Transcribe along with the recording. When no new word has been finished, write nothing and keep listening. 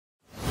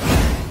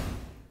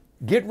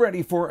Get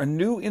ready for a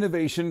new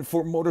innovation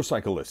for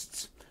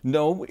motorcyclists.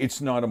 No,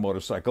 it's not a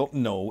motorcycle.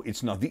 No,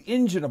 it's not the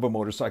engine of a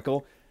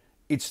motorcycle.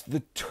 It's the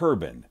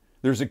turbine.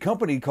 There's a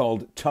company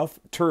called TOUGH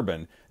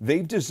TURBAN.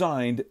 They've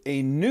designed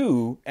a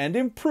new and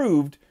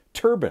improved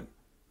turbine.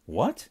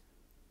 What?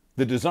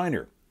 The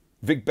designer,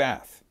 Vic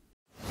Bath.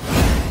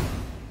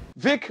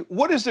 Vic,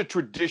 what is a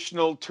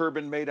traditional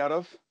turbine made out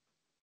of?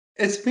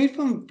 It's made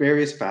from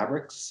various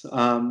fabrics.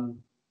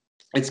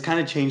 It's kind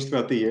of changed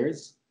throughout the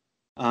years.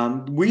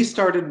 We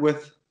started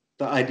with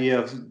the idea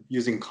of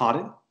using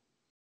cotton,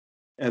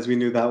 as we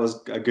knew that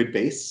was a good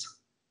base,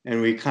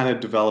 and we kind of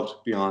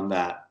developed beyond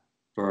that.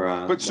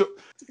 But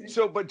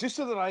just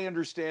so that I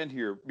understand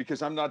here,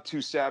 because I'm not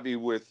too savvy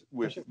with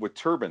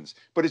turbines,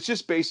 but it's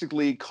just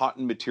basically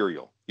cotton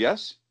material,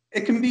 yes?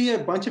 It can be a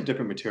bunch of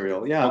different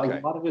material. Yeah, okay.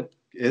 A lot of it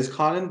is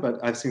cotton, but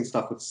I've seen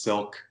stuff with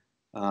silk.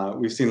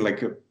 We've seen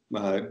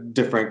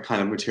different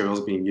kind of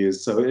materials being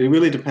used. So it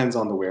really depends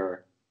on the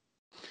wearer.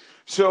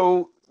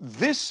 So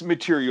this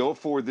material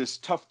for this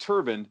TOUGH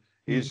turbine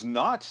is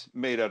not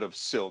made out of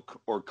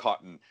silk or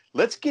cotton.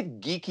 Let's get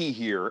geeky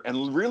here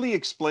and really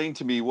explain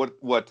to me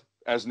what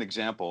as an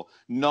example,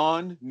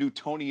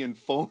 non-Newtonian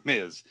foam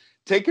is.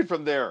 Take it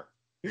from there.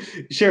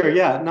 Sure,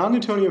 yeah.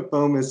 Non-Newtonian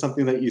foam is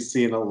something that you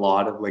see in a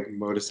lot of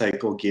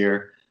motorcycle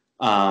gear.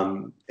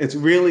 It's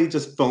really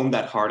just foam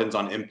that hardens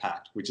on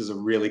impact, which is a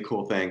really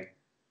cool thing.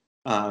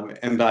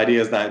 And the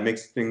idea is that it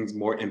makes things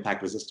more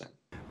impact resistant.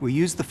 We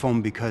use the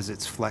foam because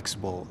it's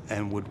flexible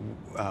and would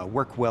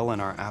work well in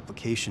our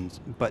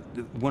applications, but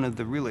one of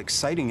the really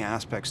exciting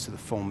aspects to the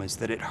foam is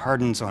that it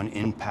hardens on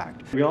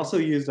impact. We also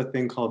used a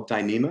thing called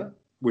Dyneema,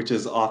 which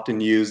is often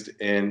used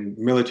in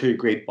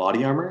military-grade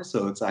body armor,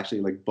 so it's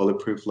actually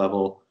bulletproof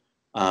level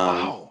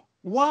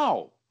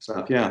wow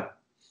stuff, yeah.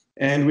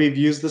 And we've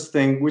used this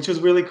thing, which is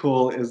really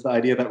cool, is the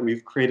idea that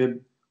we've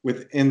created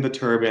within the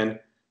turbine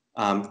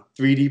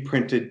 3D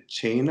printed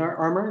chain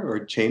armor or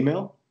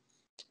chainmail,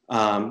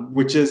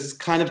 which is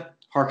kind of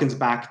harkens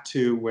back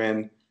to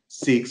when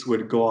Sikhs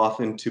would go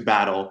off into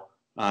battle.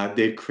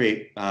 They'd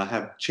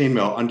have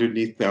chainmail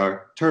underneath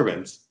their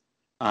turbans,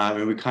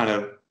 and we kind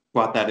of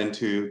brought that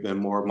into the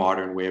more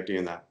modern way of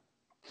doing that.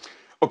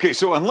 Okay,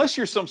 so unless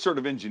you're some sort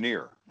of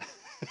engineer,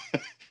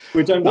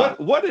 which I'm not.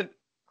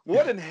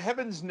 What in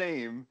heaven's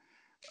name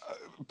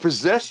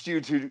possessed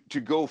you to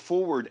go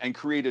forward and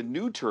create a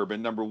new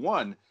turbine, number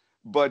one,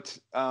 but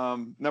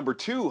number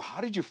two,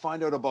 how did you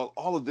find out about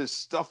all of this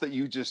stuff that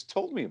you just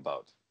told me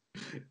about?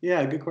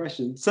 Yeah, good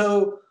question.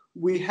 So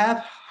we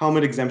have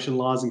helmet exemption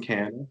laws in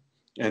Canada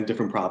and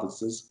different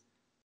provinces.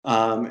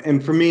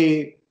 And for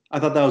me, I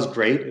thought that was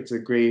great. It's a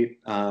great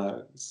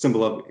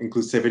symbol of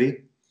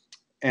inclusivity.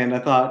 And I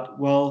thought,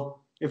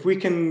 well, if we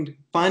can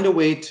find a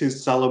way to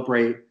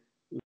celebrate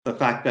the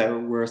fact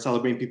that we're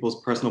celebrating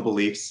people's personal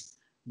beliefs,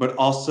 but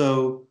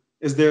also,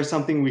 is there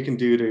something we can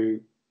do to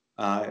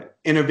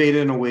innovate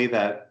in a way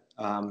that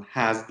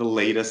has the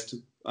latest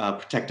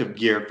protective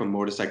gear from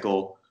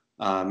motorcycle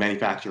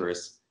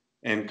manufacturers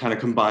and kind of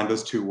combine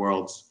those two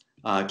worlds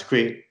to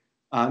create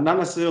not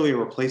necessarily a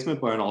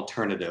replacement, but an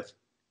alternative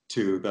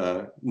to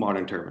the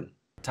modern turbine.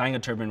 Tying a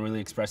turban really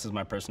expresses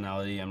my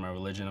personality and my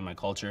religion and my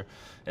culture.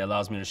 It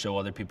allows me to show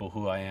other people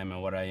who I am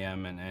and what I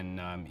am,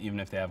 and even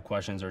if they have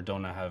questions or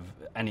don't have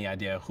any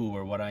idea who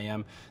or what I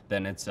am,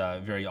 then it's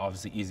very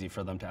obviously easy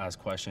for them to ask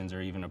questions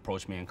or even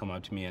approach me and come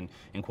up to me and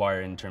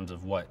inquire in terms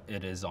of what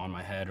it is on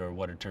my head or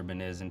what a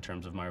turban is in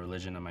terms of my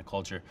religion and my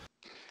culture.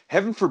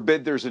 Heaven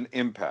forbid there's an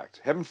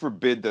impact. Heaven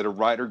forbid that a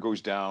rider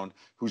goes down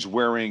who's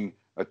wearing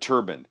a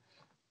turban.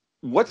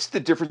 What's the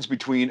difference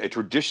between a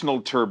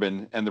traditional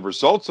turbine and the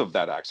results of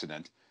that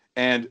accident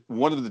and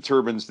one of the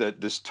turbines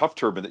this TOUGH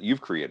turbine that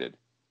you've created?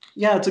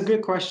 Yeah, it's a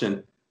good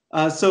question.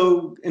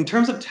 So in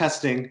terms of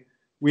testing,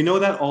 we know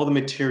that all the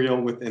material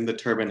within the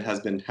turbine has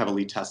been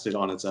heavily tested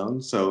on its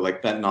own. So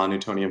like that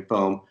non-Newtonian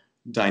foam,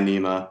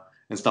 Dyneema,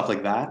 and stuff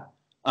like that.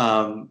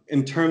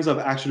 In terms of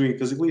actually doing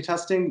physically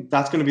testing,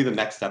 that's going to be the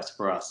next steps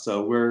for us.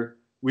 So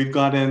we've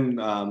gotten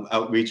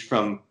outreach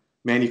from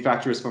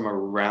manufacturers from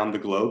around the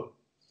globe,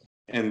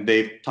 and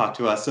they've talked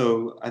to us.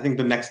 So I think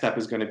the next step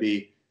is going to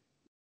be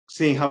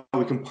seeing how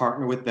we can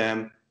partner with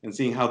them and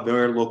seeing how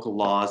their local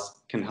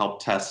laws can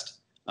help test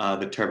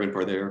the turbine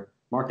for their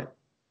market.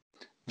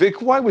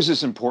 Vic, why was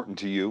this important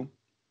to you?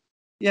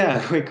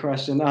 Yeah, great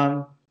question.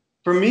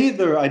 For me,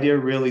 the idea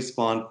really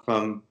spawned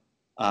from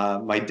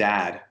my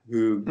dad,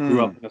 who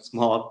grew up in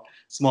a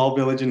small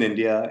village in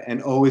India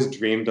and always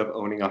dreamed of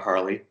owning a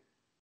Harley.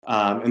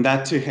 And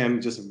that to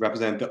him just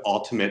represented the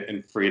ultimate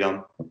in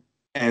freedom.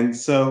 And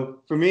so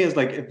for me, it's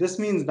like, if this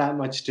means that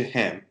much to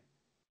him,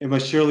 it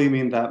must surely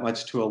mean that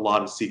much to a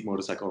lot of Sikh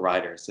motorcycle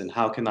riders. And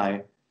how can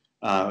I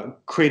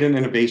create an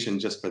innovation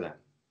just for them?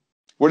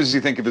 What does he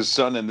think of his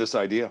son and this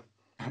idea?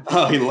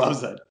 Oh, he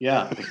loves it.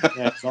 Yeah.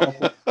 It's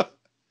awful.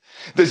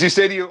 Does he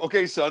say to you,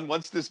 okay, son,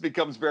 once this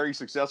becomes very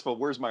successful,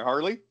 where's my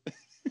Harley?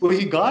 Well,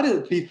 he got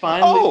it. He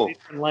finally,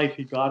 in life,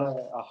 he got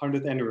a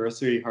 100th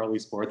anniversary Harley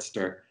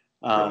Sportster.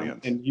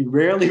 And he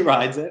rarely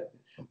rides it,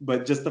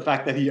 but just the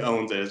fact that he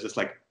owns it is just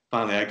like,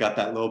 finally, I got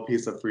that little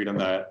piece of freedom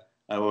that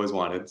I've always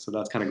wanted. So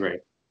that's kind of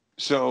great.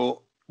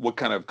 So what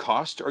kind of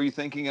cost are you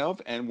thinking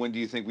of? And when do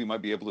you think we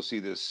might be able to see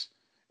this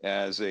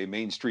as a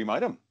mainstream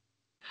item?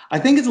 I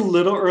think it's a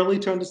little early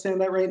to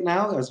understand that right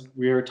now, as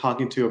we're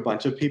talking to a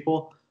bunch of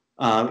people,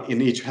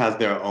 and each has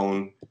their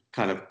own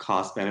kind of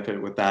cost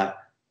benefit with that.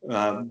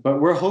 But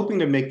we're hoping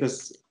to make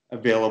this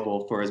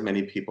available for as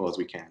many people as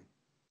we can.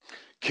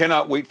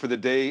 Cannot wait for the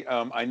day.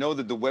 I know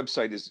that the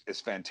website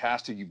is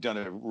fantastic. You've done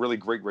a really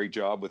great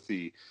job with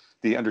the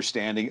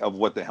understanding of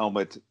what the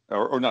helmet,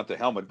 or not the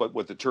helmet, but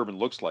what the turban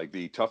looks like,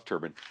 the Tough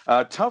Turban.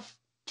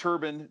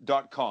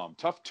 ToughTurban.com.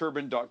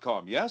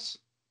 ToughTurban.com. Yes?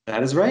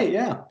 That is right,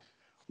 yeah.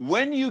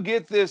 When you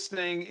get this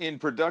thing in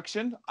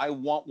production, I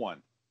want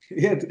one.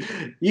 Yeah,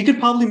 you could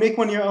probably make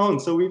one your own.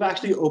 So we've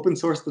actually open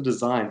sourced the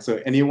design,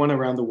 so anyone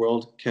around the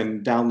world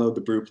can download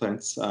the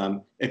blueprints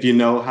if you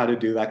know how to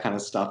do that kind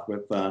of stuff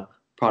with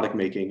product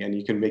making, and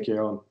you can make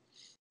your own.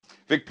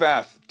 Vic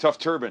Bath, Tough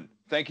Turban.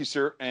 Thank you,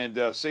 sir,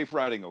 and safe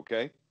riding,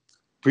 okay?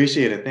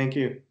 Appreciate it. Thank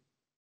you.